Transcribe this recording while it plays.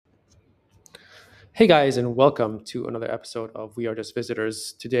Hey guys, and welcome to another episode of We Are Just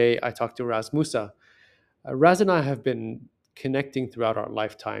Visitors. Today I talked to Raz Moussa. Raz and I have been connecting throughout our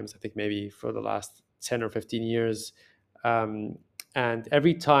lifetimes, I think maybe for the last 10 or 15 years. Um, and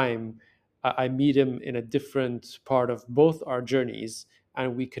every time I meet him in a different part of both our journeys,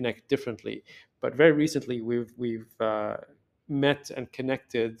 and we connect differently. But very recently, we've met and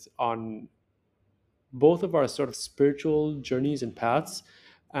connected on both of our sort of spiritual journeys and paths.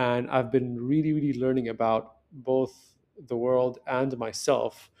 And I've been really learning about both the world and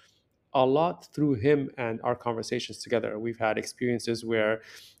myself a lot through him and our conversations together. We've had experiences where,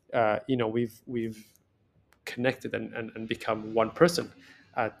 we've connected and become one person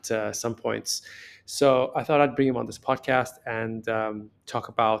at some points. So I thought I'd bring him on this podcast and talk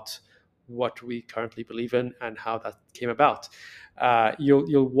about what we currently believe in and how that came about.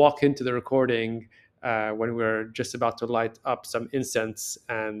 You'll walk into the recording when we're just about to light up some incense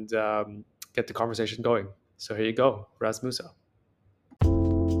and get the conversation going. So here you go, Raz Musa.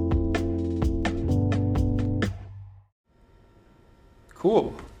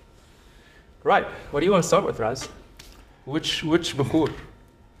 Cool. Right. What do you want to start with, Raz? Which Bakur?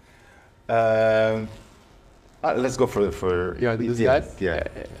 Um, let's go for Yeah, this yeah, guy? yeah.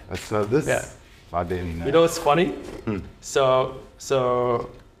 Let's know this. Yeah. بعدين You know what's funny? So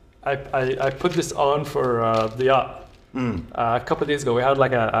I put this on for the yacht. A couple of days ago, we had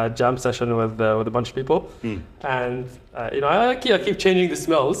like a jam session with a bunch of people, and I keep changing the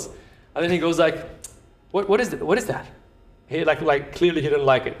smells, and then he goes like, "What is that? What is that?" He like clearly he didn't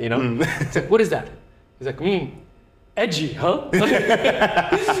like it, you know. He's like, "What is that?" He's like, edgy, huh?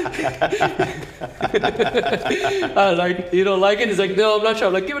 I was like, "You don't like it?" He's like, "No, I'm not sure."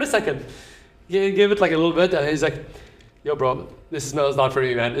 I'm like, "Give it a second." Give it like a little bit, and he's like, "Yo, bro, this smell is not for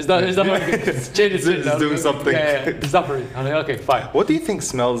me, man. It's not for me. Change it. It's doing something. Yeah, it's not for me." I'm like, "Okay, fine." What do you think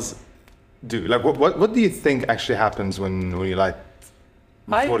smells do? Like, what do you think actually happens when you light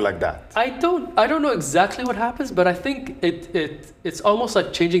before like that? I don't know exactly what happens, but I think it's almost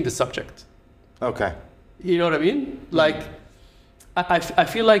like changing the subject. Okay. You know what I mean? Like, I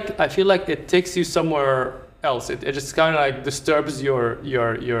feel like it takes you somewhere else. It just kind of like disturbs your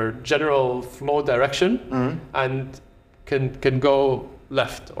general flow direction, and can go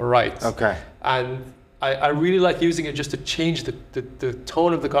left or right. Okay. And I really like using it just to change the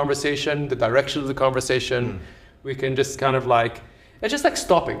tone of the conversation, the direction of the conversation. We can just kind of like, it's just like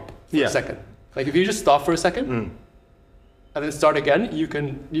stopping for a second. Like if you just stop for a second and then start again, you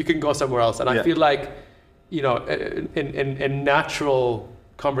can go somewhere else. And I feel like, in natural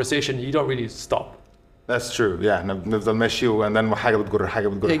conversation, you don't really stop. That's true. Yeah. نفضل ماشي and then حاجة بتجر حاجة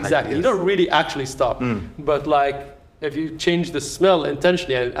بتجر حاجة. Exactly. You don't really actually stop. But like if you change the smell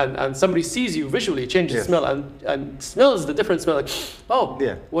intentionally and somebody sees you visually change the smell and smells the different smell, like,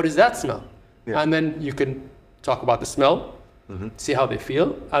 what is that smell? Yeah. And then you can talk about the smell, see how they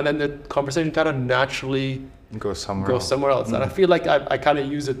feel, and then the conversation kind of naturally Go somewhere else. And I feel like I kind of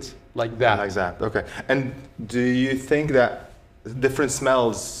use it like that. Like that. Okay. And do you think that different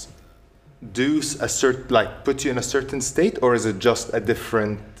smells do put you in a certain state, or is it just a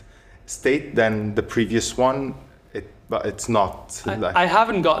different state than the previous one? But it's not. I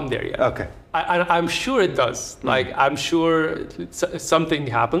haven't gotten there yet. Okay. I'm sure it does. Like I'm sure something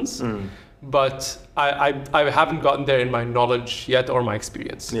happens, but I haven't gotten there in my knowledge yet or my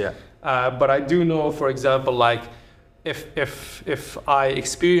experience. Yeah. But I do know, for example, like if I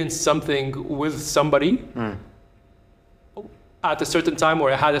experience something with somebody at a certain time,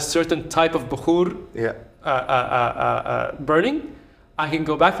 or I had a certain type of bukhur burning, I can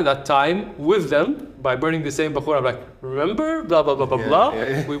go back to that time with them by burning the same bukhur. I'm like, remember, blah blah blah blah blah.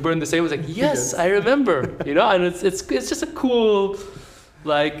 Yeah. We burned the same. I was like, yes, I remember. And it's just a cool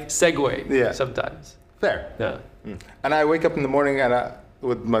like segue. Sometimes. Fair. Yeah. And I wake up in the morning and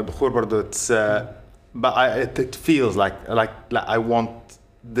with my bukhur برضو, it's but it feels like I want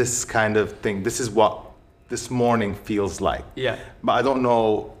this kind of thing. This is what this morning feels like. Yeah. But I don't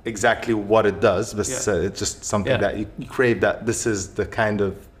know exactly what it does, but it's just something that you crave, that this is the kind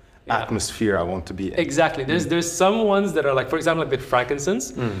of atmosphere I want to be in. Exactly. There's some ones that are like, for example, like the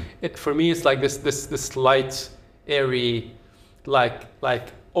frankincense. For me, it's like this light, airy,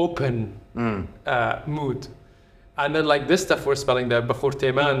 like open mood. And then like this stuff we're smelling, the Bakhur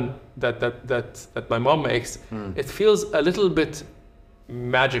Tayman that my mom makes, it feels a little bit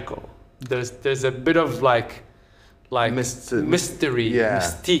magical. There's a bit of like mystery,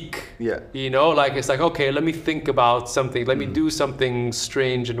 mystique. Yeah. Like it's like, okay, let me think about something. Let me do something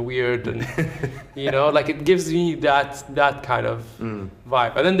strange and weird, and like it gives me that kind of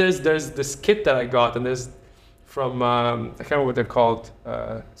vibe. And then there's this kit that I got, and there's from I can't remember what they're called.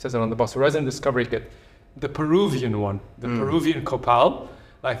 It says it on the box. Resident Discovery Kit, the Peruvian one, the Peruvian copal.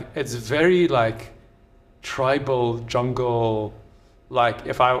 Like it's very like tribal jungle. Like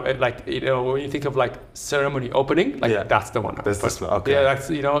if I like when you think of like ceremony opening, like that's the one. That's the smell. Okay. Yeah, that's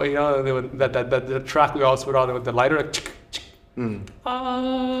that the track we also put on with the lighter. Like, and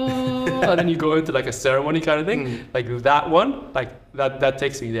then you go into like a ceremony kind of thing, like that one, like that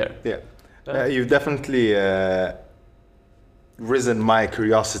takes me there. Yeah, you've definitely risen my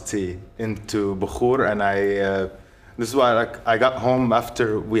curiosity into Bukhur, and this is why like I got home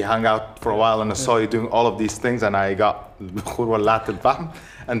after we hung out for a while, and I saw you doing all of these things, and I got Bukhur walat al-fahm,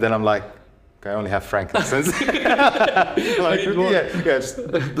 and then I'm like, okay, I only have frankincense. Like, just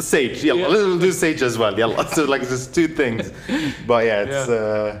the sage. Yeah, we'll do sage as well. Yeah, so like there's two things, but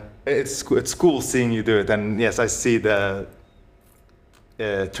it's cool seeing you do it, and yes, I see the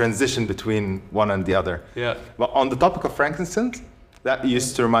transition between one and the other. Yeah. But on the topic of frankincense, that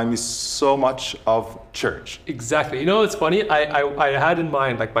used to remind me so much of church. Exactly. You know, it's funny. I had in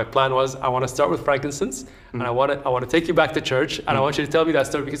mind, like my plan was, I want to start with frankincense, and I want to take you back to church, and I want you to tell me that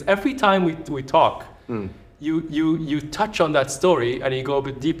story, because every time we talk, you touch on that story and you go a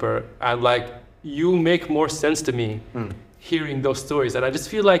bit deeper, and like you make more sense to me hearing those stories, and I just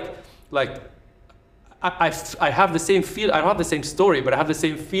feel like I have the same feel. I don't have the same story, but I have the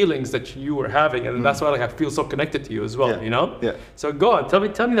same feelings that you were having, and that's why like I feel so connected to you as well. Yeah. You know. Yeah. So go on,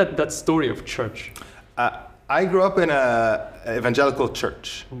 tell me that story of church. I grew up in a evangelical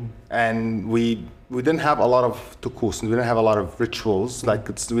church, and we didn't have a lot of tukus, we didn't have a lot of rituals. Like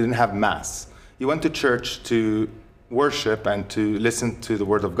we didn't have mass. You went to church to worship and to listen to the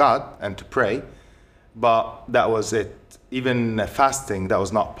word of God and to pray, but that was it. Even fasting, that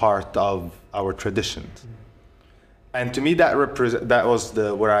was not part of our traditions. And to me, that was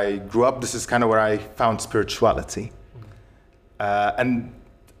where I grew up. This is kind of where I found spirituality. And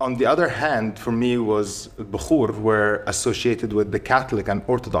on the other hand, for me, was Bukhur were associated with the Catholic and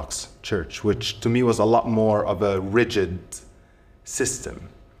Orthodox Church, which to me was a lot more of a rigid system.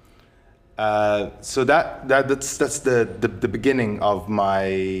 So that's the beginning of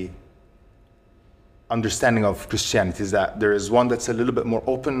my understanding of Christianity, is that there is one that's a little bit more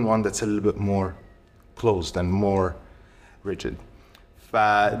open, one that's a little bit more closed and more rigid.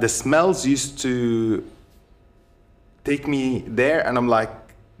 The smells used to take me there, and I'm like,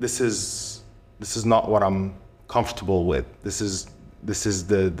 this is not what I'm comfortable with. This is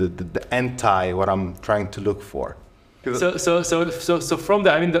the anti what I'm trying to look for. So from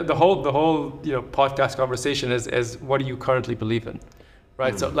that, I mean, the whole podcast conversation is what do you currently believe in?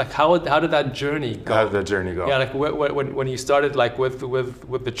 Right. So like how did that journey go? How did that journey go? Yeah, like when you started like with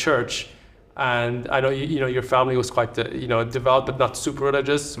the church, and I know your family was quite devout but not super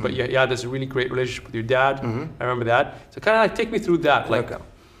religious, but you had this really great relationship with your dad. I remember that. So kind of like take me through that, like,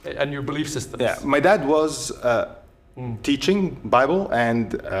 and your belief systems. Yeah, my dad was teaching Bible,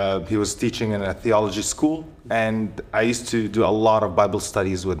 and he was teaching in a theology school, and I used to do a lot of Bible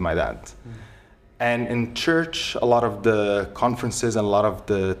studies with my dad. And in church, a lot of the conferences and a lot of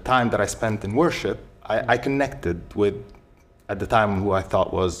the time that I spent in worship, I connected with, at the time, who I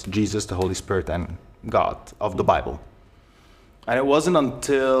thought was Jesus, the Holy Spirit, and God of the Bible. And it wasn't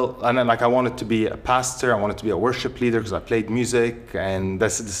until, and then like I wanted to be a pastor, I wanted to be a worship leader because I played music, and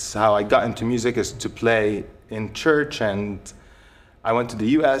this is how I got into music, is to play in church. And I went to the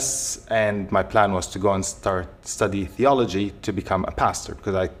US, and my plan was to go and study theology to become a pastor,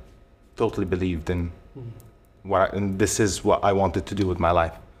 because I totally believed in and this is what I wanted to do with my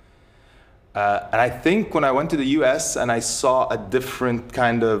life. And I think when I went to the US and I saw a different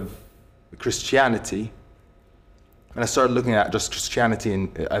kind of Christianity, and I started looking at just Christianity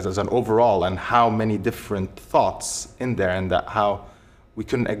as an overall, and how many different thoughts in there, and that how we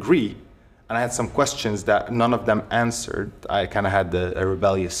couldn't agree, and I had some questions that none of them answered, I kind of had a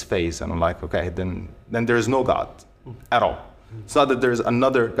rebellious phase, and I'm like, okay, then there is no God at all. It's not that there's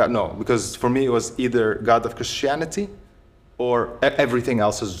another God, no, because for me it was either God of Christianity or everything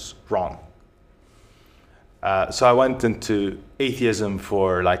else is wrong. So I went into atheism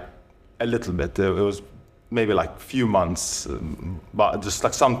for like a little bit. It was maybe like a few months, but just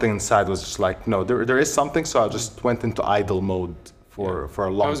like something inside was just like, no, there is something. So I just went into idle mode for a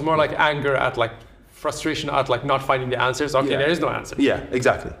long time. It was more like anger at like frustration at like not finding the answers. Okay, there is no answer. Yeah,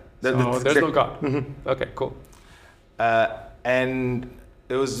 exactly. So there's no God. Okay, cool. And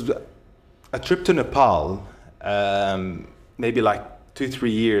it was a trip to Nepal, maybe like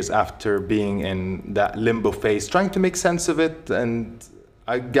 2-3 years after being in that limbo phase, trying to make sense of it. And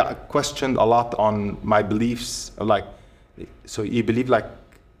I got questioned a lot on my beliefs. Like, so you believe like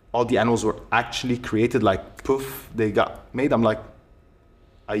all the animals were actually created, like poof, they got made. I'm like,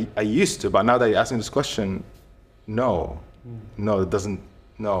 I used to, but now that you're asking this question, no, no, it doesn't.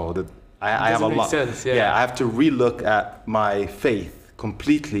 No, that I have a Doesn't make lot. sense, yeah. Yeah, I have to relook at my faith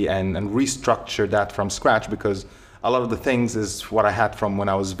completely and restructure that from scratch, because a lot of the things is what I had from when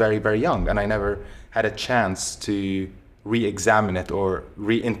I was very, very young, and I never had a chance to re-examine it or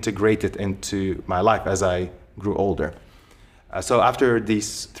reintegrate it into my life as I grew older. So after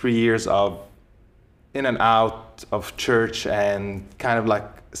these 3 years of in and out of church and kind of like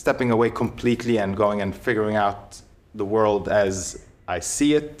stepping away completely and going and figuring out the world as I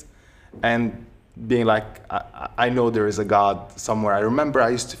see it, and being like, I know there is a God somewhere. I remember I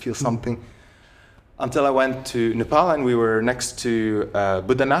used to feel something until I went to Nepal, and we were next to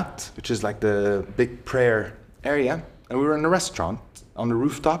Buddhanath, which is like the big prayer area. And we were in a restaurant on the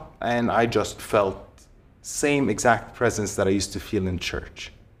rooftop, and I just felt same exact presence that I used to feel in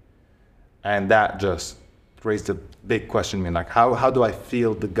church. And that just raised a big question in me, like, how do I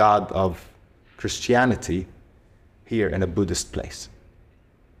feel the God of Christianity here in a Buddhist place?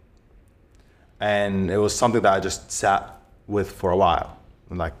 And it was something that I just sat with for a while.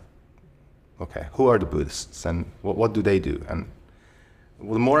 Like, okay, who are the Buddhists and what do they do? And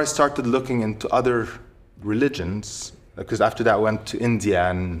the more I started looking into other religions, because after that I went to India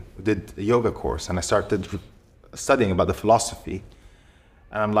and did a yoga course, and I started studying about the philosophy.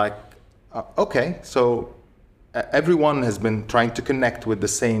 And I'm like, okay, so everyone has been trying to connect with the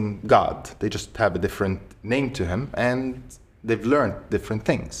same God. They just have a different name to him, and they've learned different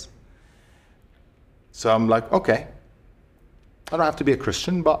things. So I'm like, okay, I don't have to be a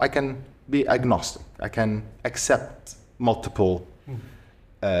Christian, but I can be agnostic. I can accept multiple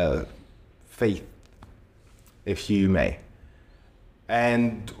faith, if you may.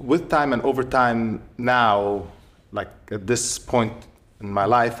 And with time and over time now, like at this point in my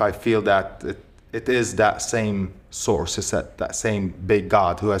life, I feel that it is that same source, it's that same big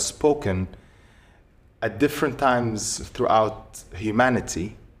God who has spoken at different times throughout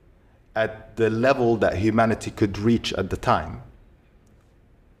humanity at the level that humanity could reach at the time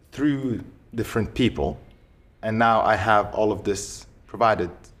through different people. And now I have all of this provided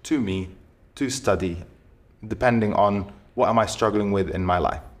to me to study, depending on what am I struggling with in my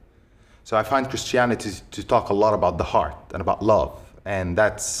life. So I find Christianity to talk a lot about the heart and about love. And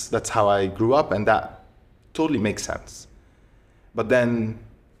that's how I grew up, and that totally makes sense. But then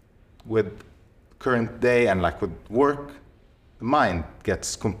with current day and like with work, the mind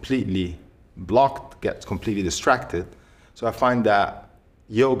gets completely blocked, gets completely distracted. So I find that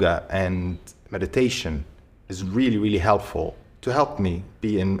yoga and meditation is really, really helpful to help me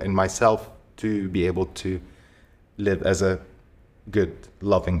be in myself, to be able to live as a good,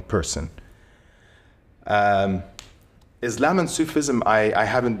 loving person. Islam and Sufism, I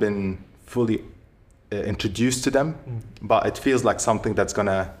haven't been fully introduced to them, but it feels like something that's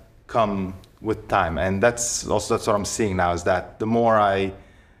gonna come with time. And that's what I'm seeing now, is that the more I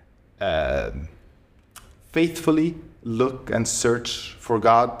faithfully look and search for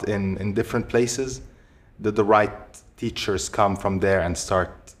God in different places, that the right teachers come from there and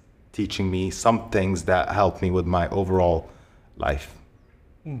start teaching me some things that help me with my overall life.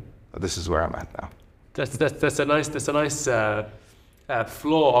 This is where I'm at now. That's a nice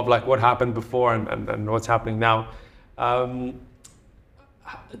flow of like what happened before and what's happening now.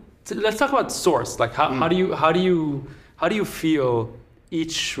 Let's talk about source. Like how do you feel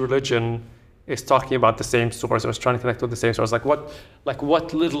each religion is talking about the same source or is trying to connect with the same source? Like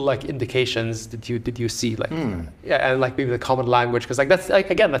what little like indications did you see? Like yeah, and like maybe the common language, because like that's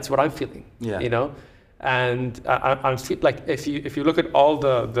like again that's what I'm feeling. Yeah. You know, and I'm like if you look at all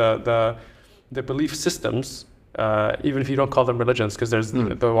the belief systems, even if you don't call them religions, because there's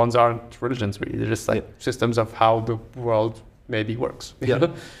the ones aren't religions really. They're just like systems of how the world maybe works. You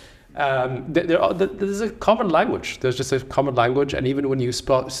know? There's a common language. There's just a common language, and even when you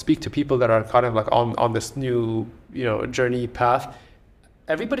speak to people that are kind of like on this new journey path,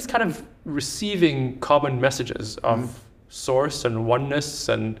 everybody's kind of receiving common messages of source and oneness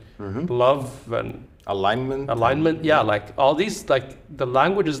and love and alignment. Yeah, like all these, like the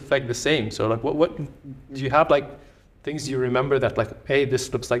language is like the same. So like what do you have, like things you remember that like, hey,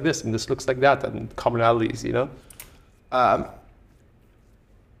 this looks like this and this looks like that, and commonalities,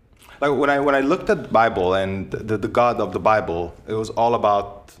 Like when I looked at the Bible and the God of the Bible, it was all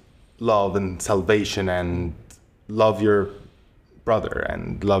about love and salvation and love your brother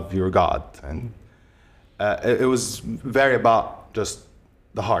and love your God. And it was very about just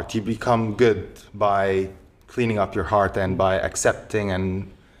the heart. You become good by cleaning up your heart and by accepting and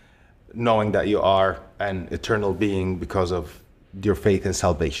knowing that you are an eternal being because of your faith in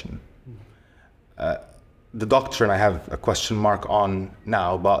salvation. The doctrine I have a question mark on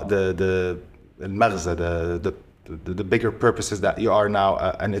now, but the المغزى, the bigger purpose is that you are now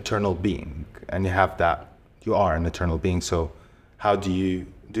an eternal being, and you have that, you are an eternal being. So how do you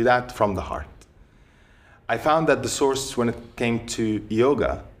do that? From the heart. I found that the source when it came to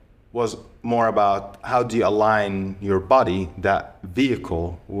yoga was more about how do you align your body, that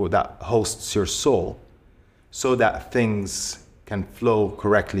vehicle that hosts your soul, so that things can flow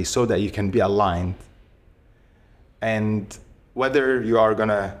correctly, so that you can be aligned. And whether you are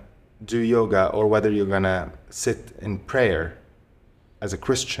gonna do yoga or whether you're gonna sit in prayer as a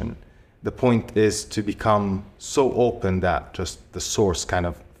Christian, the point is to become so open that just the source kind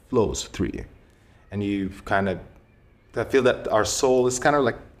of flows through you. And you've kind of, I feel that our soul is kind of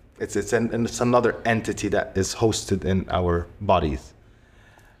like, it's another entity that is hosted in our bodies.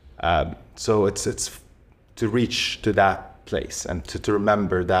 So it's to reach to that place and to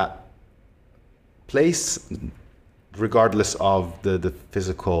remember that place, regardless of the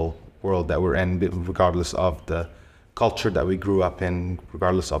physical world that we're in, regardless of the culture that we grew up in,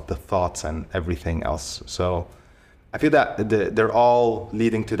 regardless of the thoughts and everything else. So I feel that they're all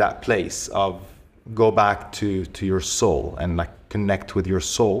leading to that place of go back to your soul and like connect with your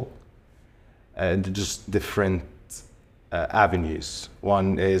soul, and just different avenues.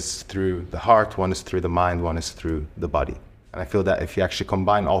 One is through the heart, one is through the mind, one is through the body. And I feel that if you actually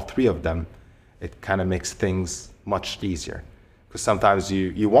combine all three of them, it kind of makes things much easier. Because sometimes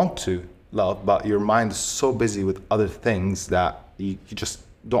you want to love, but your mind is so busy with other things that you just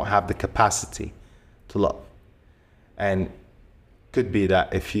don't have the capacity to love. And could be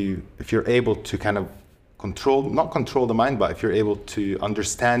that if you're able to kind of not control the mind, but if you're able to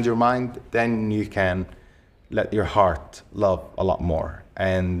understand your mind, then you can let your heart love a lot more.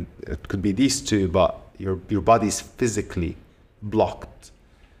 And it could be these two, but your body's physically blocked.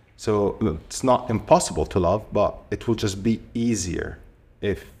 So it's not impossible to love, but it will just be easier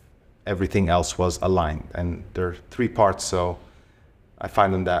if everything else was aligned. And there are three parts, so I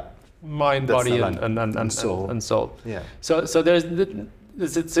find them that mind, body, and soul. And soul. Yeah. So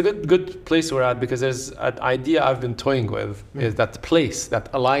it's a good place we're at, because there's an idea I've been toying with, is that place, that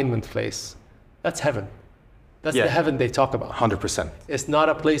alignment place, that's heaven. That's the heaven they talk about. 100%. It's not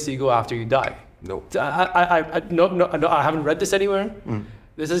a place you go after you die. No. I haven't read this anywhere.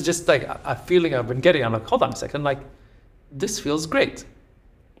 This is just like a feeling I've been getting. I'm like, hold on a second, like this feels great,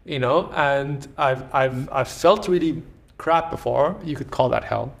 you know. And I've felt really crap before. You could call that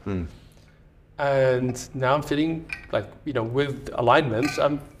hell. And now I'm feeling like, you know, with alignment,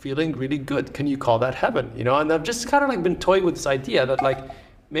 I'm feeling really good. Can you call that heaven? You know, and I've just kind of like been toying with this idea that like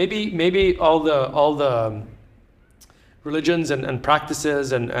maybe all the religions and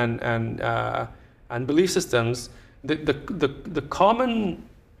practices and belief systems, the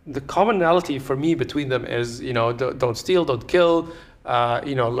commonality for me between them is, you know, don't steal, don't kill,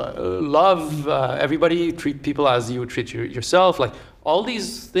 you know, love everybody, treat people as you would treat yourself. Like all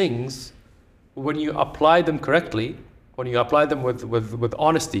these things, when you apply them correctly, when you apply them with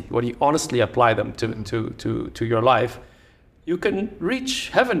honesty, when you honestly apply them to your life, you can reach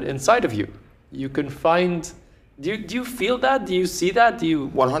heaven inside of you. You can find. Do you feel that? Do you see that? Do you?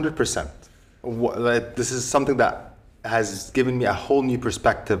 100%. This is something that has given me a whole new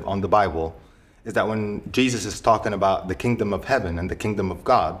perspective on the Bible. Is that when Jesus is talking about the kingdom of heaven and the kingdom of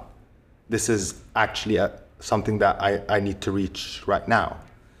God, this is actually something that I need to reach right now.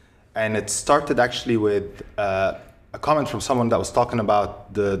 And it started actually with a comment from someone that was talking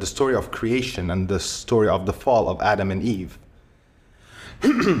about the story of creation and the story of the fall of Adam and Eve,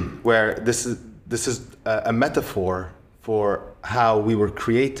 where this is a metaphor for how we were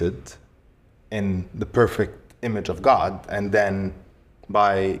created in the perfect image of God, and then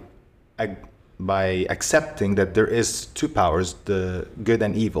by accepting that there is two powers, the good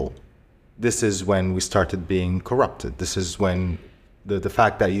and evil, this is when we started being corrupted. This is when the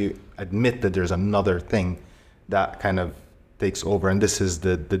fact that you admit that there's another thing that kind of takes over, and this is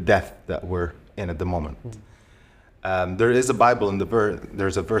the death that we're in at the moment. There is a Bible in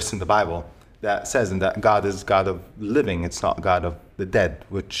there's a verse in the Bible that says that God is God of living, it's not God of the dead,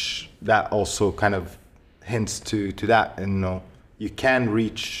 which that also kind of hints to that. And you know, you can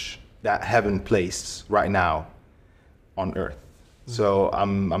reach that heaven place right now on earth. So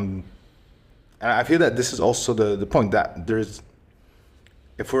and I feel that this is also the point, that there's,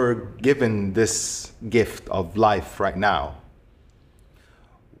 if we're given this gift of life right now,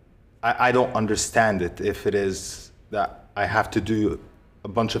 I don't understand it if it is that I have to do a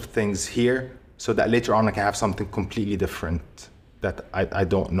bunch of things here so that later on I can have something completely different that I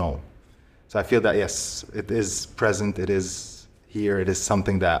don't know. So I feel that yes, it is present, it is here. It is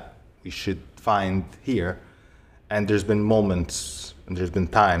something that we should find here. And there's been moments and there's been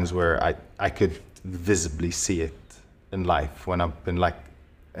times where I could visibly see it in life when I've been like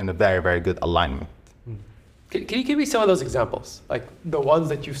in a very, very good alignment. Can you give me some of those examples, like the ones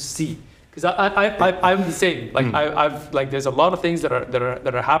that you see? Because I'm the same. Like I've like there's a lot of things that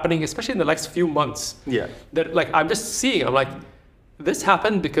are happening, especially in the next few months. Yeah. That like I'm just seeing. I'm like, this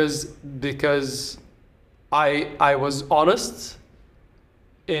happened because I was honest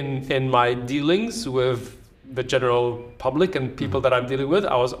in my dealings with the general public and people that I'm dealing with.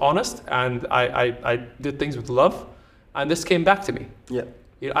 I was honest and I did things with love, and this came back to me. Yeah.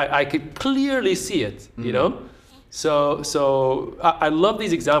 You know, I could clearly see it. You know, so I love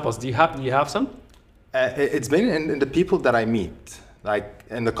these examples. Do you have some? It's been in the people that I meet, like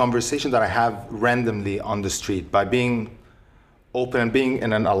in the conversation that I have randomly on the street, by being open and being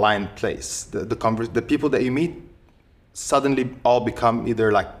in an aligned place. The people that you meet suddenly all become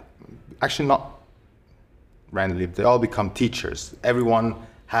either like, actually not randomly, they all become teachers. Everyone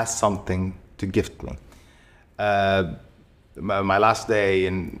has something to gift me. My last day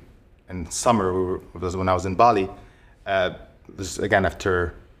in summer was when I was in Bali. This again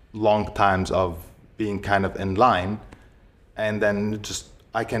after long times of being kind of in line, and then just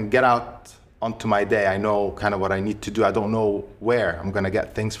I can get out onto my day. I know kind of what I need to do. I don't know where I'm gonna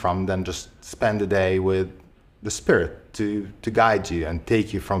get things from. Then just spend the day with the spirit to guide you and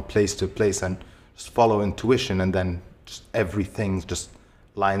take you from place to place, and just follow intuition, and then just everything just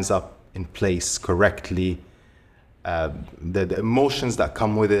lines up in place correctly. The emotions that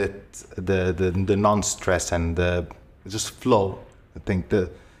come with it, the non-stress and the just flow. I think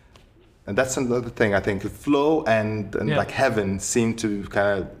and that's another thing. I think flow and like heaven seem to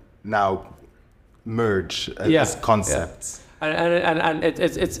kind of now merge as concepts. And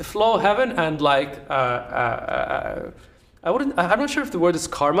it's flow, heaven, and like I'm not sure if the word is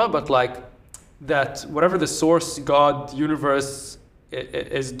karma, but like that whatever the source, God, universe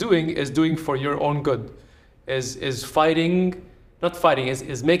is doing for your own good. Is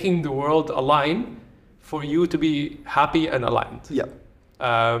making the world align for you to be happy and aligned. Yeah.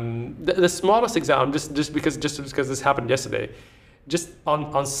 The smallest example, just because this happened yesterday, just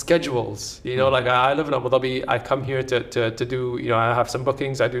on schedules. You know, like I live in Abu Dhabi. I come here to do. You know, I have some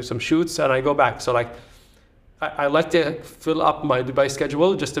bookings. I do some shoots, and I go back. So like, I like to fill up my Dubai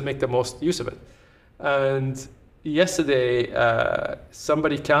schedule just to make the most use of it. And yesterday,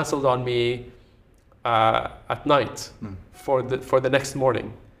 somebody canceled on me. At night for the next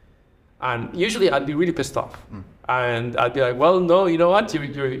morning, and usually I'd be really pissed off, and I'd be like, well, no, you know what,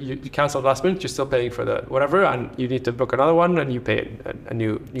 you canceled last minute, you're still paying for the whatever, and you need to book another one, and you pay a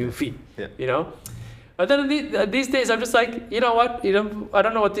new fee. You know. But then these days I'm just like, you know what, I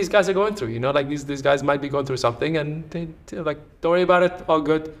don't know what these guys are going through. You know, like these guys might be going through something, and they like, don't worry about it, all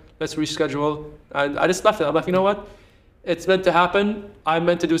good, let's reschedule. And I just left it. I'm like, you know what, it's meant to happen. I'm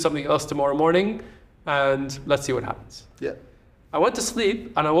meant to do something else tomorrow morning. And let's see what happens. Yeah. I went to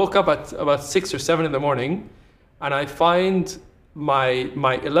sleep and I woke up at about 6 or 7 in the morning, and I find my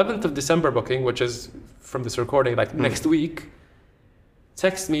 11th of December booking, which is from this recording, like next week,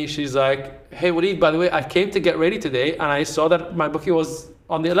 texts me. She's like, hey, Waleed, by the way, I came to get ready today and I saw that my booking was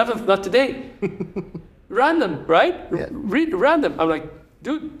on the 11th, not today. Random, right? Yeah. Random. I'm like,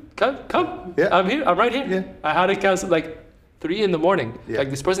 dude, come. Yeah. I'm here. I'm right here. Yeah. I had it canceled like 3 in the morning. Yeah.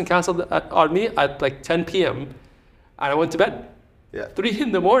 Like this person canceled on me at like 10 p.m. and I went to bed. Yeah. 3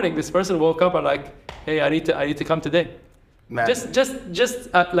 in the morning, this person woke up and like, hey, I need to come today. Man.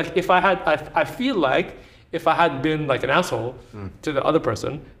 Just like I feel like if I had been like an asshole to the other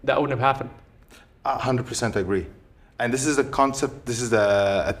person, that wouldn't have happened. 100% agree. And this is a concept, this is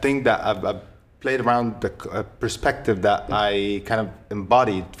a thing that I've played around, the perspective that I kind of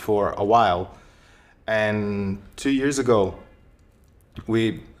embodied for a while. And 2 years ago,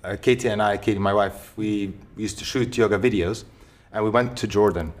 Katie, my wife, we used to shoot yoga videos, and we went to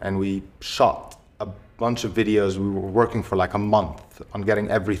Jordan and we shot a bunch of videos. We were working for like a month on getting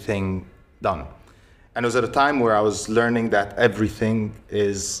everything done. And it was at a time where I was learning that everything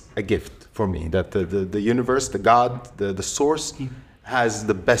is a gift for me, that the universe, the God, the source has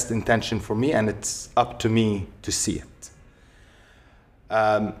the best intention for me, and it's up to me to see it.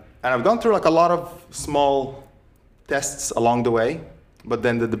 And I've gone through like a lot of small tests along the way. But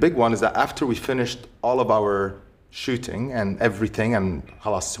then the big one is that after we finished all of our shooting and everything and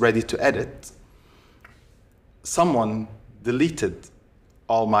halas, ready to edit, someone deleted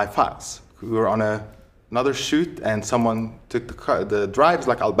all my files. We were on another shoot and someone took the drives,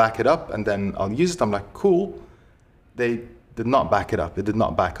 like, I'll back it up and then I'll use it. I'm like, cool. They did not back it up. It did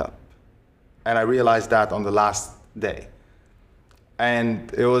not back up. And I realized that on the last day.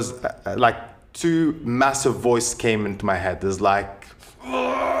 and it was like two massive voices came into my head. There's like,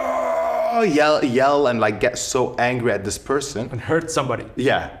 oh, yell, and like get so angry at this person And hurt somebody.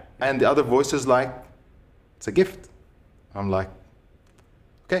 Yeah, and the other voice is like, it's a gift. I'm like,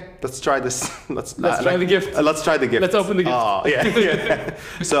 okay, let's try this. Let's try the gift. Let's try the gift. Let's open the gift. Oh, yeah.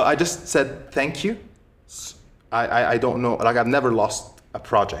 So I just said thank you. I don't know, like I've never lost a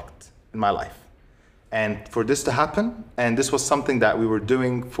project in my life. And for this to happen, and this was something that we were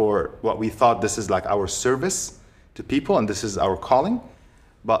doing for what we thought this is like our service to people and this is our calling.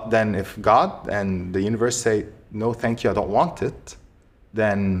 But then if God and the universe say, no, thank you, I don't want it,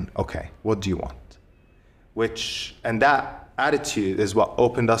 then okay, what do you want? And that attitude is what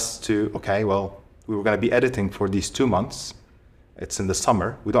opened us to, okay, well, we were going to be editing for these 2 months. It's in the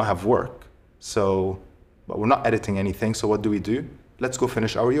summer. We don't have work. But we're not editing anything. So what do? Let's go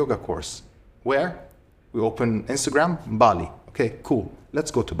finish our yoga course. Where? We open Instagram, Bali. Okay, cool.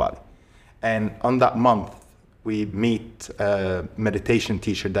 Let's go to Bali. And on that month, we meet a meditation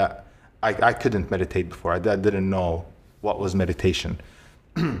teacher that I couldn't meditate before. I didn't know what was meditation.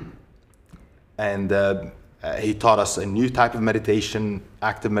 And he taught us a new type of meditation,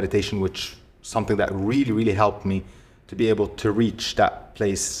 active meditation, which something that really, really helped me to be able to reach that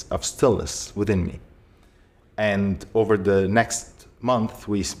place of stillness within me. And over the next month,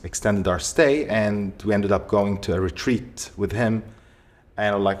 we extended our stay and we ended up going to a retreat with him.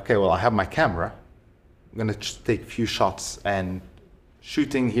 And I'm like, okay, well, I have my camera. I'm gonna just take a few shots and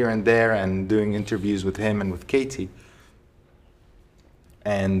shooting here and there and doing interviews with him and with Katie.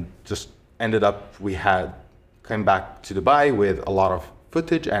 And just ended up, came back to Dubai with a lot of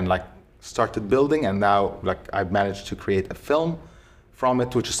footage and like started building, and now like I've managed to create a film from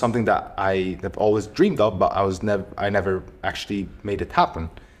it, which is something that I have always dreamed of, but I never actually made it happen.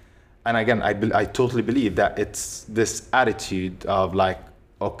 And again, I totally believe that it's this attitude of like,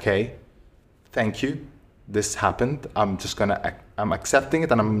 okay, thank you, this happened. I'm accepting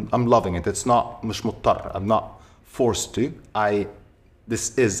it and I'm loving it. It's not مش مضطر. I'm not forced to.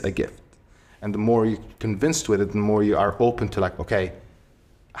 This is a gift. And the more you're convinced with it, the more you are open to like, okay,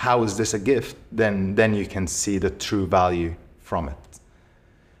 how is this a gift? Then you can see the true value from it.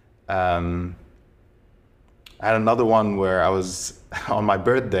 I had another one where I was on my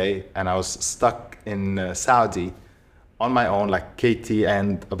birthday and I was stuck in Saudi on my own. Like Katie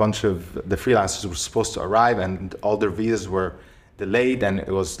and a bunch of the freelancers were supposed to arrive and all their visas were delayed, and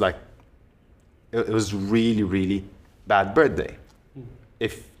it was like, it was really, really bad birthday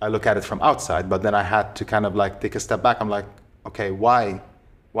if I look at it from outside. But then I had to kind of like take a step back. I'm like, okay, why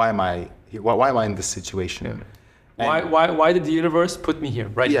am I here? Why am I in this situation? Yeah. Why did the universe put me here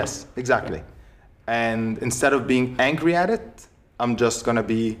right now? Yes, exactly. Yeah. And instead of being angry at it, I'm just gonna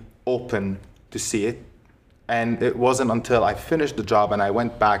be open to see it. And it wasn't until I finished the job and I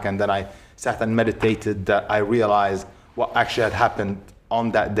went back and then I sat and meditated that I realized what actually had happened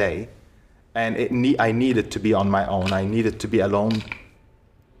on that day. And I needed to be on my own. I needed to be alone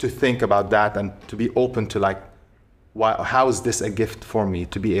to think about that and to be open to like, how is this a gift for me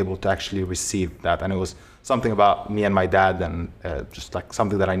to be able to actually receive that? And it was something about me and my dad, and just like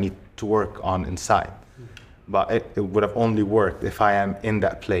something that I need to work on inside. But it would have only worked if I am in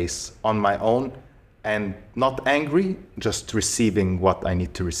that place on my own and not angry, just receiving what I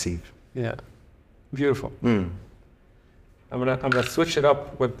need to receive. Yeah, beautiful. I'm gonna switch it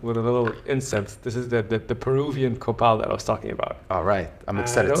up with a little incense. This is the Peruvian copal that I was talking about. All right, I'm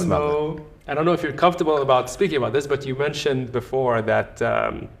excited to smell it. I don't know if you're comfortable about speaking about this, but you mentioned before that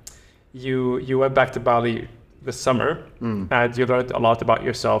you went back to Bali this summer and you learned a lot about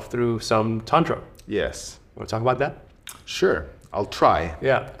yourself through some tantra. Yes. Want to talk about that? Sure, I'll try.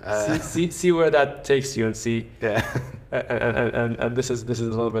 Yeah. See where that takes you and see. Yeah. and this is a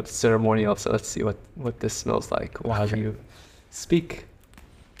little bit ceremonial, so let's see what this smells like while you speak.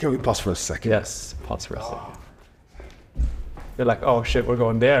 Can we pause for a second? Yes, pause for a second. You're like, oh shit, we're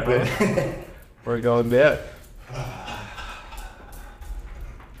going there, bro. We're going there.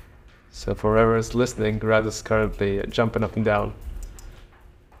 So for whoever's listening, Raz is currently jumping up and down,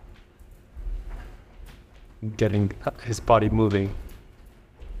 getting his body moving.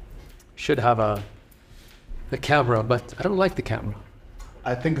 Should have the camera, but I don't like the camera.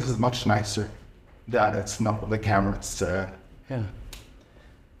 I think this is much nicer. That it's not the camera. It's yeah.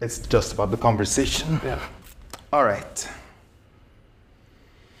 It's just about the conversation. Yeah. All right.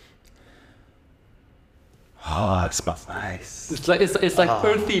 Oh, it smells nice. It's like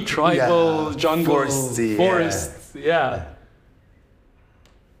earthy, tribal, jungle, foresty, forests. Yeah.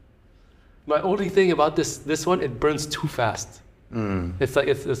 My only thing about this one, it burns too fast. It's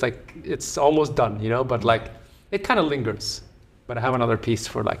like it's almost done, you know, but like it kind of lingers. But I have another piece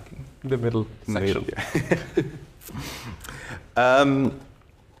for like the middle section. Yeah. um,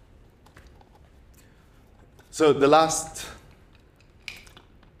 so the last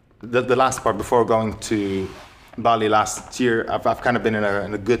part before going to Bali last year, I've kind of been in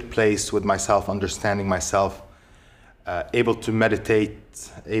a good place with myself, understanding myself, able to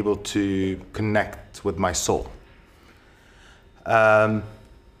meditate, able to connect with my soul. And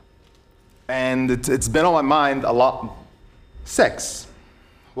it's been on my mind a lot. Sex,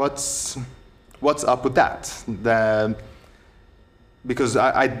 what's up with that? Because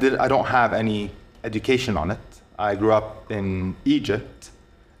I don't have any education on it. I grew up in Egypt,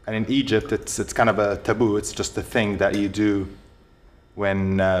 and in Egypt it's kind of a taboo. It's just a thing that you do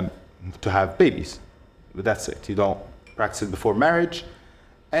when to have babies. But that's it. You don't practice it before marriage,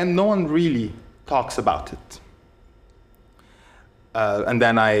 and no one really talks about it. And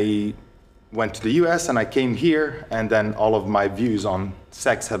then I went to the US and I came here, and then all of my views on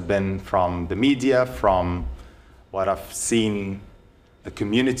sex have been from the media, from what I've seen the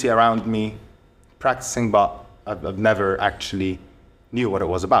community around me practicing, but I've never actually knew what it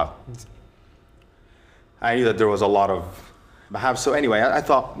was about. I knew that there was a lot of perhaps. So anyway, I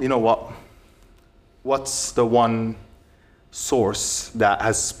thought, you know what? What's the one source that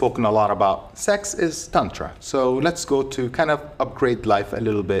has spoken a lot about sex is Tantra. So let's go to kind of upgrade life a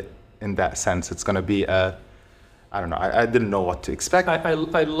little bit in that sense. It's going to be I don't know. I didn't know what to expect. I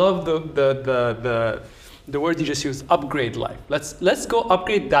love the word you just used, upgrade life. Let's go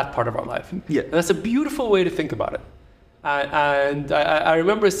upgrade that part of our life. Yeah. And that's a beautiful way to think about it. And I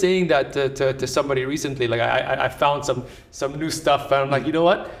remember saying that to somebody recently. Like I found some new stuff, and I'm like, you know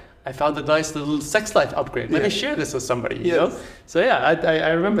what? I found a nice little sex life upgrade. Let me share this with somebody. You know. So yeah,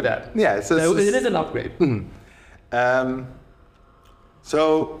 I remember that. Yeah. So it is an upgrade.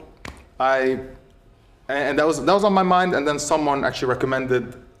 So and that was on my mind, and then someone actually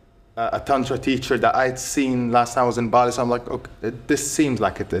recommended a Tantra teacher that I'd seen last time I was in Bali. So I'm like, okay, this seems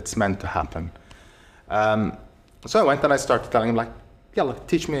like it's meant to happen. So I went and I started telling him, like, yeah, look,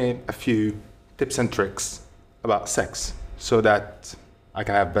 teach me a few tips and tricks about sex so that I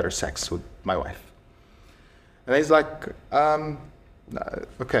can have better sex with my wife. And he's like,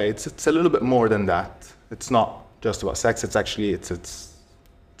 okay, it's a little bit more than that. It's not just about sex. It's actually it's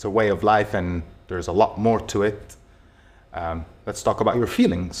a way of life, and there's a lot more to it. Let's talk about your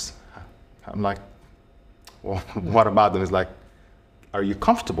feelings. I'm like, well, what about them? He's like, are you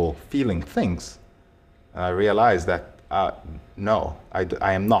comfortable feeling things? And I realized that no,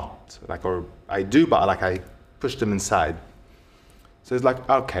 I am not. Like, or I do, but like I push them inside. So it's like,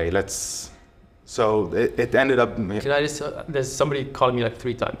 okay, let's. So it ended up. Can I just? There's somebody calling me like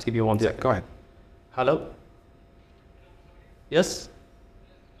 3 times. Give you 1 second. Yeah, go ahead. Hello. Yes.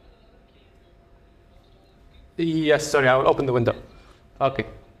 Yes. Sorry, I will open the window. Okay.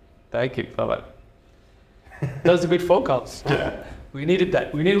 Thank you. Bye bye. That was a good phone call. Yeah. We needed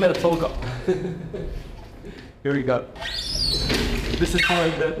that. We needed a phone call. Here we go. This is for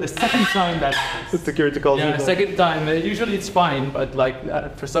the second time that The security calls. yeah, the second time. Usually it's fine, but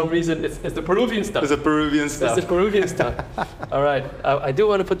like for some reason it's the Peruvian stuff. It's a Peruvian stuff. It's the Peruvian stuff. All right, I do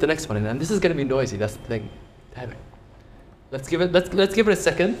want to put the next one in, and this is going to be noisy. That's the thing. Damn it. Let's give it a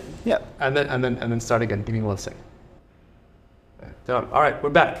second. Yeah. And then start again. Give me 1 second. Done. All right,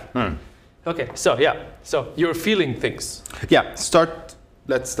 we're back. Okay, so yeah, so you're feeling things. Yeah.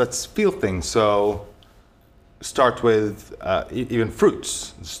 Let's feel things. So start with even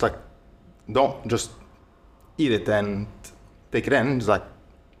fruits. Just like, don't just eat it and take it in. Just like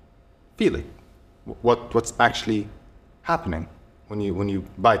feel it. What's actually happening when you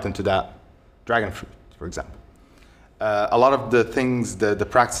bite into that dragon fruit, for example. A lot of the things, the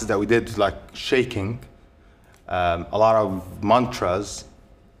practices that we did, like shaking, a lot of mantras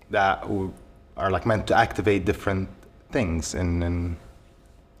that are like meant to activate different things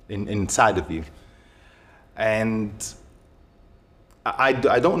inside of you. And I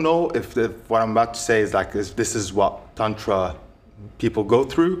don't know if what I'm about to say is like this is what Tantra people go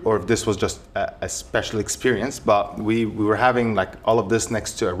through, or if this was just a special experience. But we were having like all of this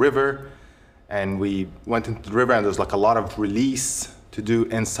next to a river, and we went into the river, and there's like a lot of release to do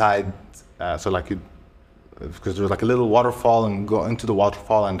inside. So like because there was like a little waterfall, and go into the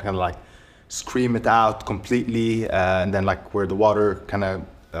waterfall and kind of like scream it out completely, and then like where the water kind of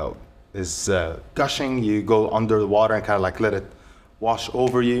is gushing, you go under the water and kind of like let it wash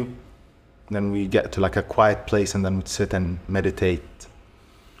over you. And then we get to like a quiet place, and then we'd sit and meditate.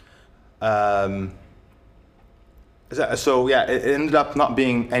 So yeah, it ended up not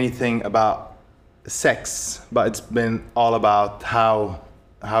being anything about sex, but it's been all about how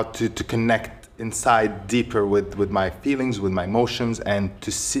to connect inside deeper with my feelings, with my emotions, and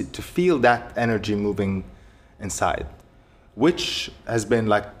to feel that energy moving inside, which has been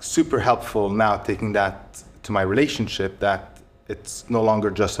like super helpful now, taking that to my relationship, that it's no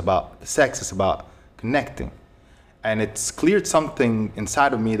longer just about the sex, it's about connecting. And it's cleared something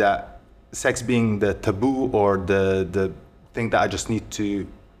inside of me, that sex being the taboo or the thing that I just need to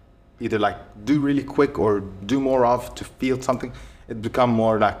either like do really quick or do more of to feel something. It become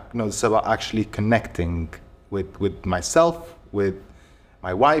more like, it's about actually connecting with myself, with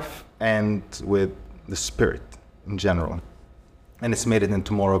my wife, and with the spirit in general. And it's made it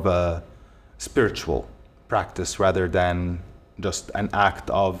into more of a spiritual practice rather than just an act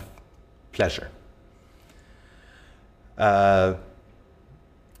of pleasure. But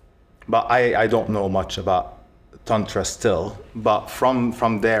I don't know much about Tantra still. But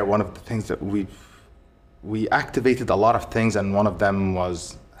from there, one of the things that we activated a lot of things, and one of them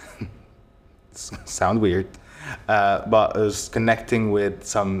was sound weird, but it was connecting with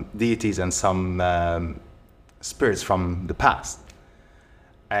some deities and some spirits from the past.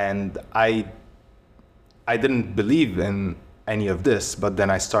 And I didn't believe in any of this, but then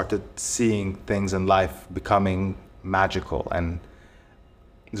I started seeing things in life becoming magical, and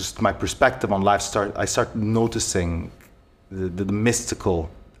just my perspective on life I started noticing the mystical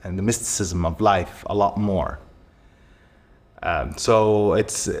and the mysticism of life a lot more. So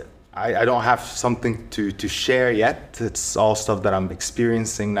I don't have something to share yet. It's all stuff that I'm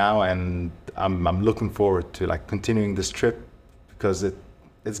experiencing now, and I'm looking forward to like continuing this trip, because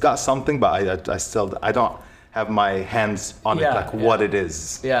it's got something, but I don't have my hands on it, like what it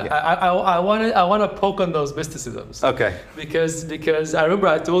is. I want to poke on those mysticisms. Okay. Because I remember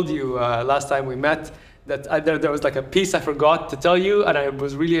I told you last time we met that there was like a piece I forgot to tell you, and I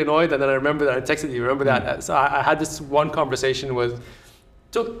was really annoyed, and then I remember that I texted you. Remember that? So I had this one conversation with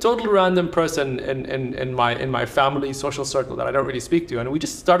total random person in my family social circle that I don't really speak to, and we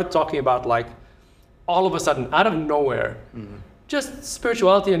just started talking about, like, all of a sudden, out of nowhere, just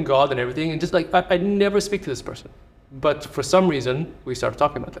spirituality and God and everything, and just like I never speak to this person, but for some reason we started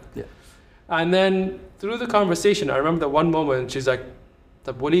talking about that. Yeah. And then through the conversation, I remember that one moment she's like,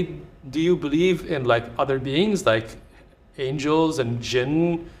 "Wali, do you believe in like other beings, like angels and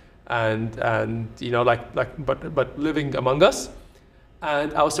jinn, and but living among us?"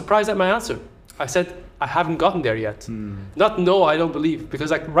 And I was surprised at my answer. I said, "I haven't gotten there yet." Not no, I don't believe, because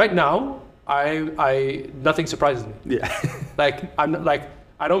like right now, I nothing surprises me. Yeah. Like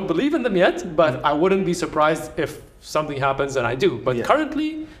I don't believe in them yet, but I wouldn't be surprised if something happens and I do. But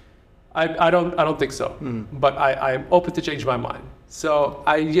currently, I don't think so. But I'm open to change my mind. So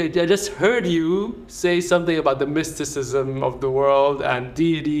I just heard you say something about the mysticism of the world and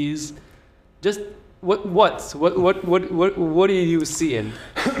deities. Just what are you seeing?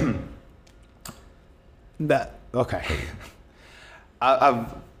 Okay.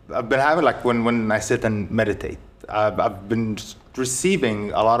 I've been having, like, when I sit and meditate, I've been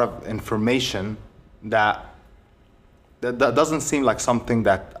receiving a lot of information that doesn't seem like something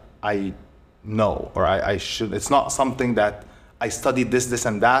that I know, or I should. It's not something that I studied this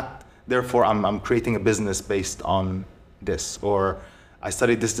and that, therefore I'm creating a business based on this, or I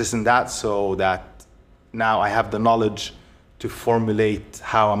studied this and that, so that now I have the knowledge to formulate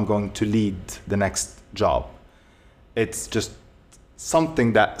how I'm going to lead the next job. It's just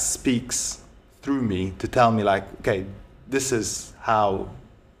something that speaks through me to tell me, like, okay, this is how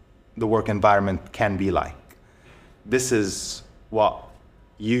the work environment can be like. This is what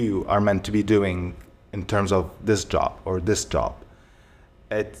you are meant to be doing in terms of this job or this job.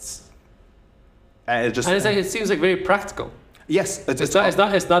 It seems like very practical. Yes,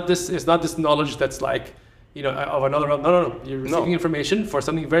 it's not this knowledge that's like, of another. No. You're receiving information for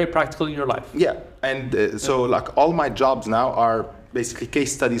something very practical in your life. Yeah, and so like all my jobs now are basically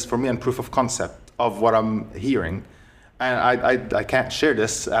case studies for me and proof of concept of what I'm hearing. And I can't share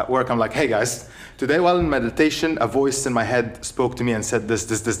this at work. I'm like, hey guys, today while in meditation, a voice in my head spoke to me and said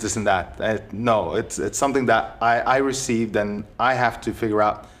this and that. No, it's something that I received, and I have to figure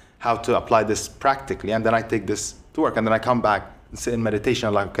out how to apply this practically. And then I take this to work, and then I come back and sit in meditation.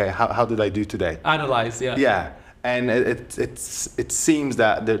 I'm like, okay, how did I do today? Analyze, yeah. Yeah, and it seems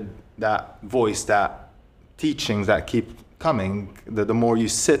that that voice, that teachings that keep coming, the more you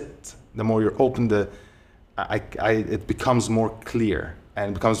sit, the more you're open, it becomes more clear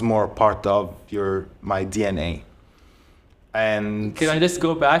and becomes more part of my DNA. And can I just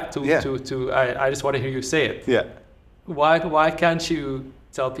go back to I just want to hear you say it. Yeah. Why can't you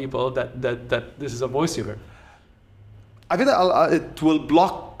tell people that this is a voice you heard? I feel that it will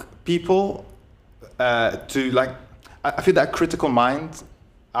block people to, like, I feel that critical mind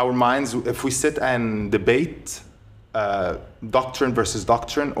our minds, if we sit and debate doctrine versus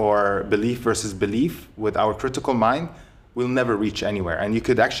doctrine or belief versus belief with our critical mind, we'll never reach anywhere. And you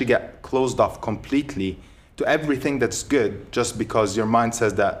could actually get closed off completely to everything that's good just because your mind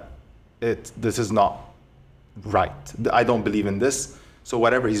says that this is not right. I don't believe in this, so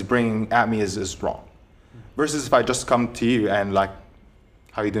whatever he's bringing at me is wrong. Versus if I just come to you and like,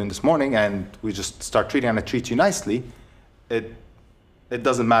 how are you doing this morning? And we just start treating and I treat you nicely, it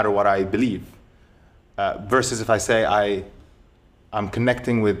doesn't matter what I believe. Versus if I say I'm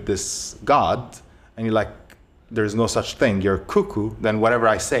connecting with this God and you're like, there's no such thing, you're cuckoo, then whatever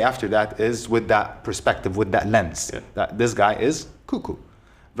I say after that is with that perspective, with that lens, that this guy is cuckoo.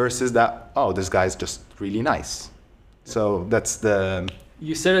 Versus that, oh, this guy's just really nice. So that's the...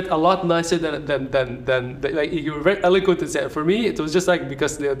 You said it a lot nicer than like you were very eloquent in saying it. For me, it was just like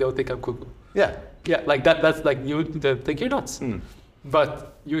because they'll think I'm cuckoo. Yeah. Yeah, like that's like they think you're nuts.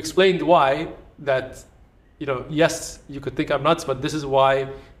 But you explained why that, you know, yes, you could think I'm nuts, but this is why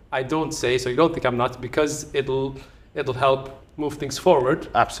I don't say so you don't think I'm nuts, because it'll help move things forward.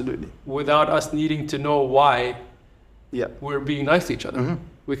 Absolutely. Without us needing to know why we're being nice to each other.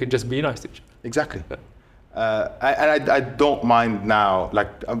 We can just be nice to each other. Exactly. I don't mind now, like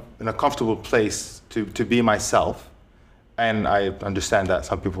I'm in a comfortable place to be myself. And I understand that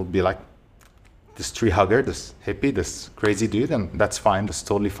some people will be like, this tree hugger, this hippie, this crazy dude, and that's fine, that's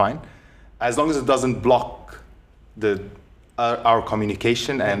totally fine. As long as it doesn't block our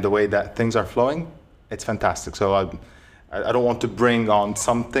communication and the way that things are flowing, it's fantastic. So I don't want to bring on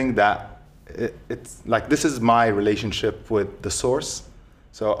something that it's like, this is my relationship with the source.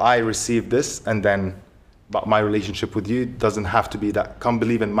 So I receive this, and then but my relationship with you doesn't have to be that, come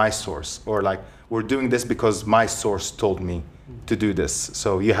believe in my source, or like, we're doing this because my source told me to do this,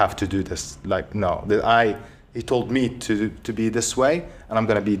 so you have to do this. Like, no, he told me to be this way, and I'm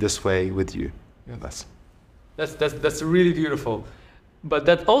gonna be this way with you. Yeah, that's really beautiful. But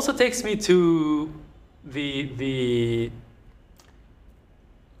that also takes me to the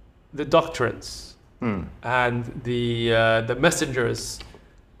doctrines and the messengers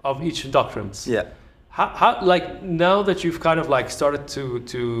of each doctrines. Yeah. How like now that you've kind of like started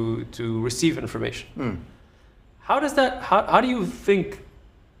to receive information, how do you think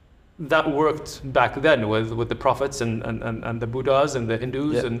that worked back then with the prophets and the Buddhas and the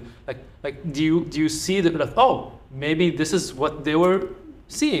Hindus, and like do you see that, like, oh, maybe this is what they were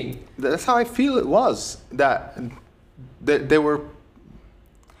seeing? That's how I feel it was, that they were.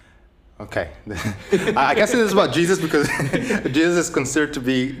 Okay, I guess it is about Jesus, because Jesus is considered to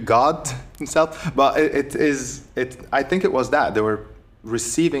be God himself. But I think it was that they were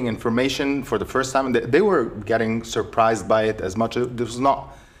receiving information for the first time, and they were getting surprised by it as much. It was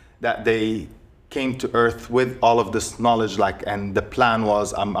not that they came to Earth with all of this knowledge, like, and the plan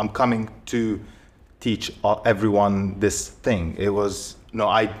was, I'm coming to teach everyone this thing. It was, no,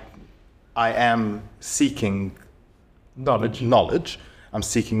 I am seeking knowledge. I'm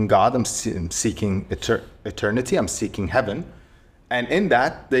seeking God, I'm seeking eternity, I'm seeking heaven. And in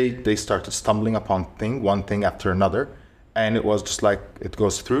that, they started stumbling upon one thing after another. And it was just like, it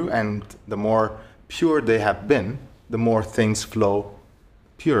goes through, and the more pure they have been, the more things flow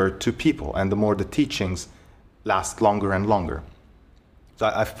purer to people, and the more the teachings last longer and longer. So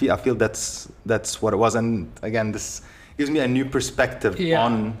I feel that's what it was. And again, this gives me a new perspective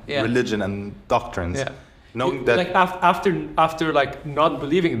on religion and doctrines. Yeah. Knowing that, like after like not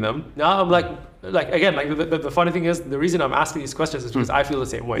believing in them, now I'm like again, like the funny thing is, the reason I'm asking these questions is because I feel the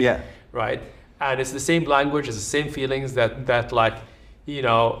same way. Yeah. Right. And it's the same language, it's the same feelings that like, you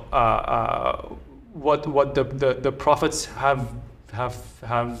know, what the prophets have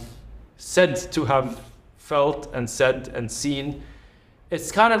said to have felt and said and seen. It's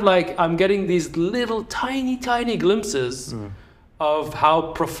kind of like I'm getting these little tiny glimpses of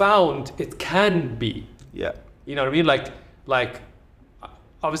how profound it can be. Yeah. You know what I mean? Like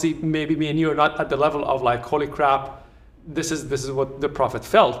obviously maybe me and you are not at the level of like, holy crap, this is what the prophet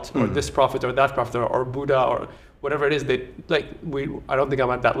felt, or this prophet or that prophet or Buddha or whatever it is. I don't think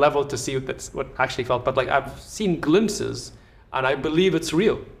I'm at that level to see what actually felt, but like I've seen glimpses and I believe it's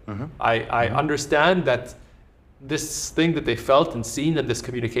real. I understand that this thing that they felt and seen, and this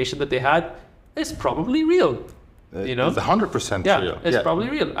communication that they had, is probably real. You know, it's 100% real. It's probably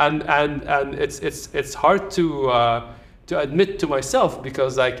real, and it's hard to admit to myself,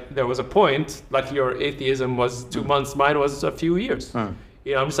 because like there was a point, like your atheism was 2 months, mine was a few years.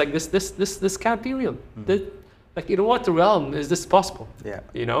 You know, I'm just like, this can't be real. Like, you know, what realm is this possible? Yeah.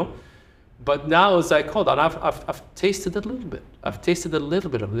 You know, but now it's like, hold on, I've tasted a little bit. I've tasted a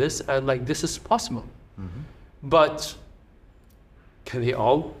little bit of this, and like this is possible. But Can they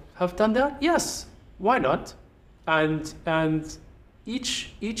all have done that? Yes. Why not? And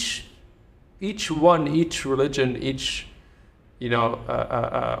each religion, each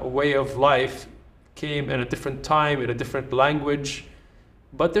way of life came in a different time, in a different language,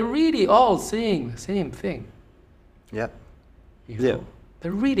 but they're really all saying the same thing. Yeah. You know?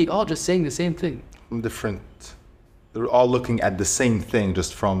 They're really all just saying the same thing. Different. They're all looking at the same thing,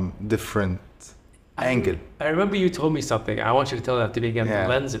 just from different angle. I remember you told me something. I want you to tell that to me again. Yeah. The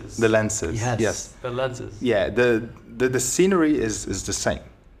lenses. The lenses. Yes. The lenses. Yeah. The scenery is the same.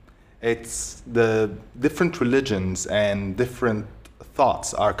 It's the different religions and different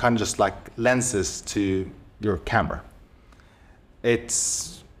thoughts are kind of just like lenses to your camera. You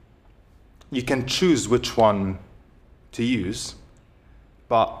can choose which one to use,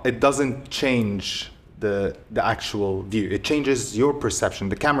 but it doesn't change the actual view. It changes your perception,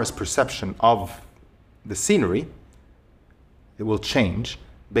 the camera's perception of the scenery. It will change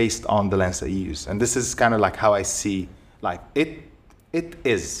based on the lens that you use. And this is kind of like how I see life. It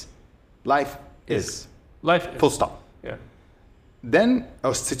is. Life is. Life is. Full stop. Yeah. Then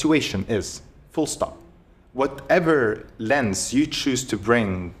a situation is. Full stop. Whatever lens you choose to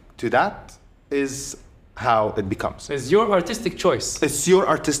bring to that is how it becomes. It's your artistic choice. It's your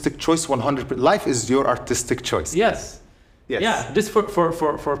artistic choice 100%. Life is your artistic choice. Yes. Yes. Yeah, just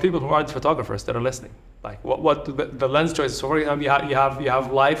for people who aren't photographers that are listening. Like what the lens choice. So for example, you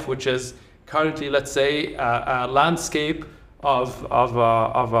have life, which is currently, let's say, a landscape of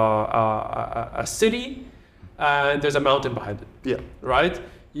a city, and there's a mountain behind it. Yeah. Right?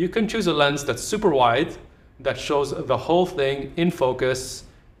 You can choose a lens that's super wide, that shows the whole thing in focus,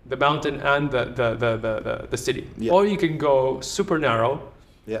 the mountain and the city. Yeah. Or you can go super narrow,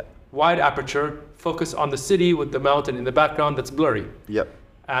 Yeah. wide aperture, focus on the city with the mountain in the background that's blurry. Yep.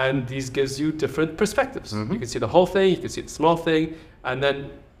 And these gives you different perspectives. Mm-hmm. You can see the whole thing, you can see the small thing, and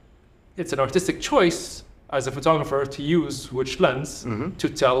then it's an artistic choice as a photographer to use which lens to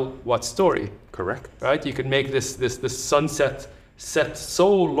tell what story. Correct. Right? You can make this sunset set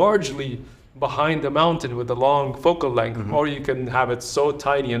so largely behind the mountain with a long focal length, or you can have it so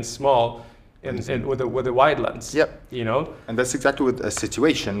tiny and small with a wide lens. Yep. You know? And that's exactly with a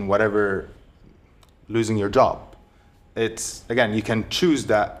situation, whatever, losing your job. It's, again, you can choose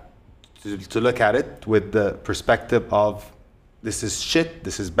that to look at it with the perspective of this is shit,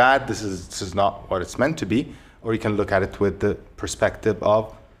 this is bad, this is not what it's meant to be. Or you can look at it with the perspective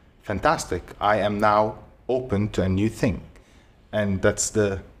of fantastic, I am now open to a new thing. And it's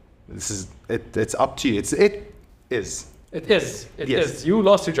up to you. It is. Yes. You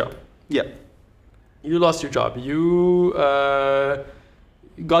lost your job. Yeah. You lost your job. You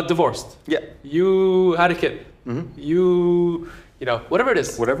got divorced. Yeah. You had a kid. You know, whatever it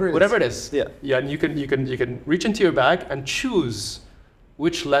is. Whatever it is. Yeah. Yeah, and you can reach into your bag and choose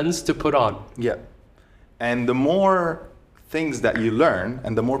which lens to put on. Yeah. And the more things that you learn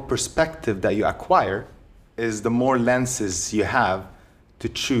and the more perspective that you acquire is the more lenses you have to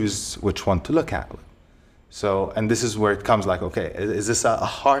choose which one to look at. So, and this is where it comes like, okay, is this a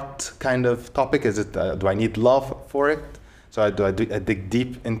heart kind of topic? Is it, do I need love for it? So I dig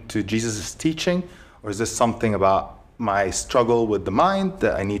deep into Jesus' teaching? Or is this something about my struggle with the mind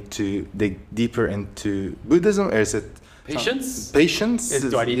that I need to dig deeper into Buddhism? Or is it patience? Patience?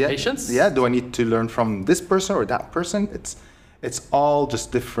 Do I need patience? Yeah, do I need to learn from this person or that person? It's all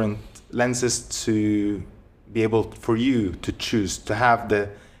just different lenses to be able for you to choose, to have the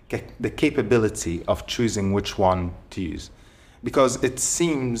capability of choosing which one to use. Because it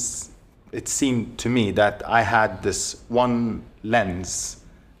seemed to me that I had this one lens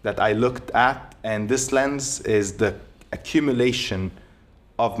that I looked at, and this lens is the accumulation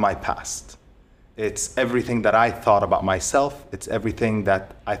of my past. It's everything that I thought about myself. It's everything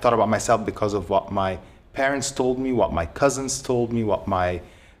that I thought about myself because of what my parents told me, what my cousins told me, what my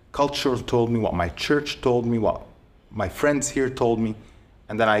culture told me, what my church told me, what my friends here told me.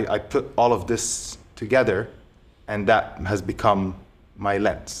 And then I put all of this together, and that has become my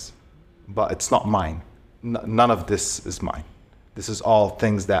lens. But it's not mine. None of this is mine. This is all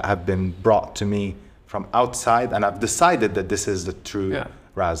things that have been brought to me from outside, and I've decided that this is the true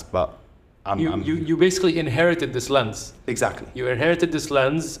Raz, but you basically inherited this lens. Exactly. You inherited this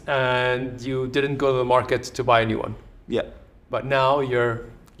lens, and you didn't go to the market to buy a new one. Yeah. But now you're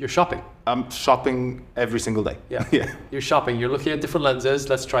shopping. I'm shopping every single day. Yeah. Yeah. You're shopping. You're looking at different lenses.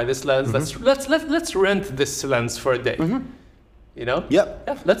 Let's try this lens. Let's rent this lens for a day. You know? Yep.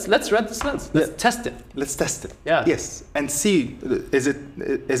 Yeah. Let's rent this lens. Let's test it. Let's test it. Yeah. Yes. And see, is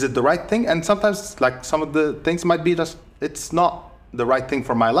it the right thing? And sometimes, like, some of the things might be just, it's not the right thing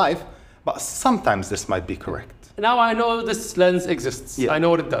for my life, but sometimes this might be correct. now I know this lens exists. Yeah. I know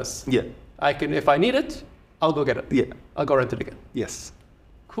what it does. Yeah. I can, if I need it, I'll go get it. Yeah. I'll go rent it again. Yes.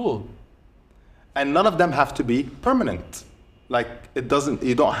 Cool. And none of them have to be permanent. Like it doesn't.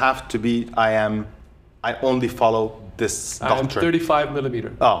 You don't have to be. I only follow this I am doctrine. 35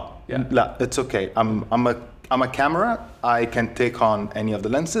 millimeter. Oh, Yeah. La, it's okay. I'm a camera. I can take on any of the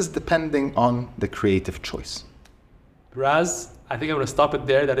lenses depending on the creative choice. Raz, I think I'm gonna stop it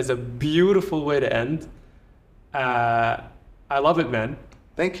there. That is a beautiful way to end. I love it, man.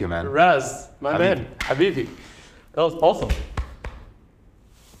 Thank you, man. Raz, my man, Habibi. That was awesome.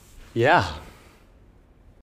 Yeah.